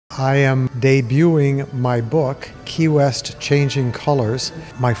I am debuting my book, Key West Changing Colors,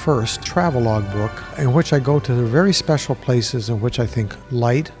 my first travelogue book, in which I go to the very special places in which I think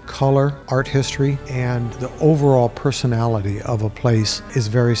light, color, art history, and the overall personality of a place is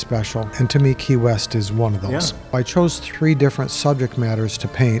very special. And to me, Key West is one of those. Yeah. I chose 3 different subject matters to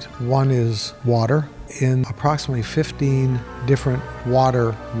paint. One is water. In approximately 15 different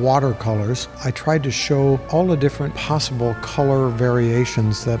watercolors, I tried to show all the different possible color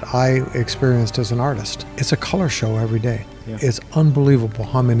variations that I experienced as an artist. It's a color show every day. Yeah. It's unbelievable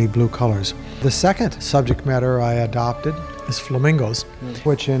how many blue colors. The second subject matter I adopted is flamingos,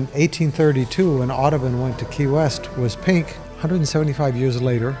 which in 1832, when Audubon went to Key West, was pink. 175 years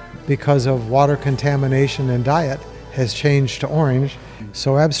later, because of water contamination and diet, has changed to orange.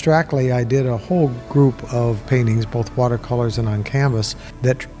 So abstractly, I did a whole group of paintings, both watercolors and on canvas,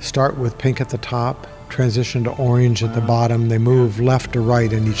 that start with pink at the top, transition to orange at the bottom. They move left to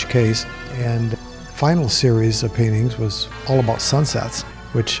right in each case. And the final series of paintings was all about sunsets,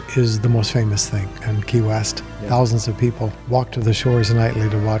 which is the most famous thing in Key West. Yeah. Thousands of people walk to the shores nightly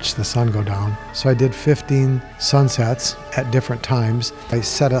to watch the sun go down. So I did 15 sunsets at different times. I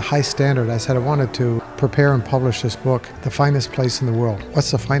set a high standard. I said I wanted to prepare and publish this book, the finest place in the world.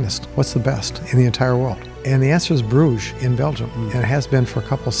 What's the finest? What's the best in the entire world? And the answer is Bruges in Belgium, and it has been for a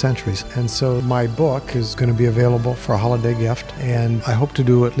couple centuries. And so my book is going to be available for a holiday gift, and I hope to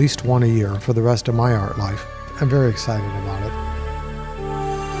do at least one a year for the rest of my art life. I'm very excited about it.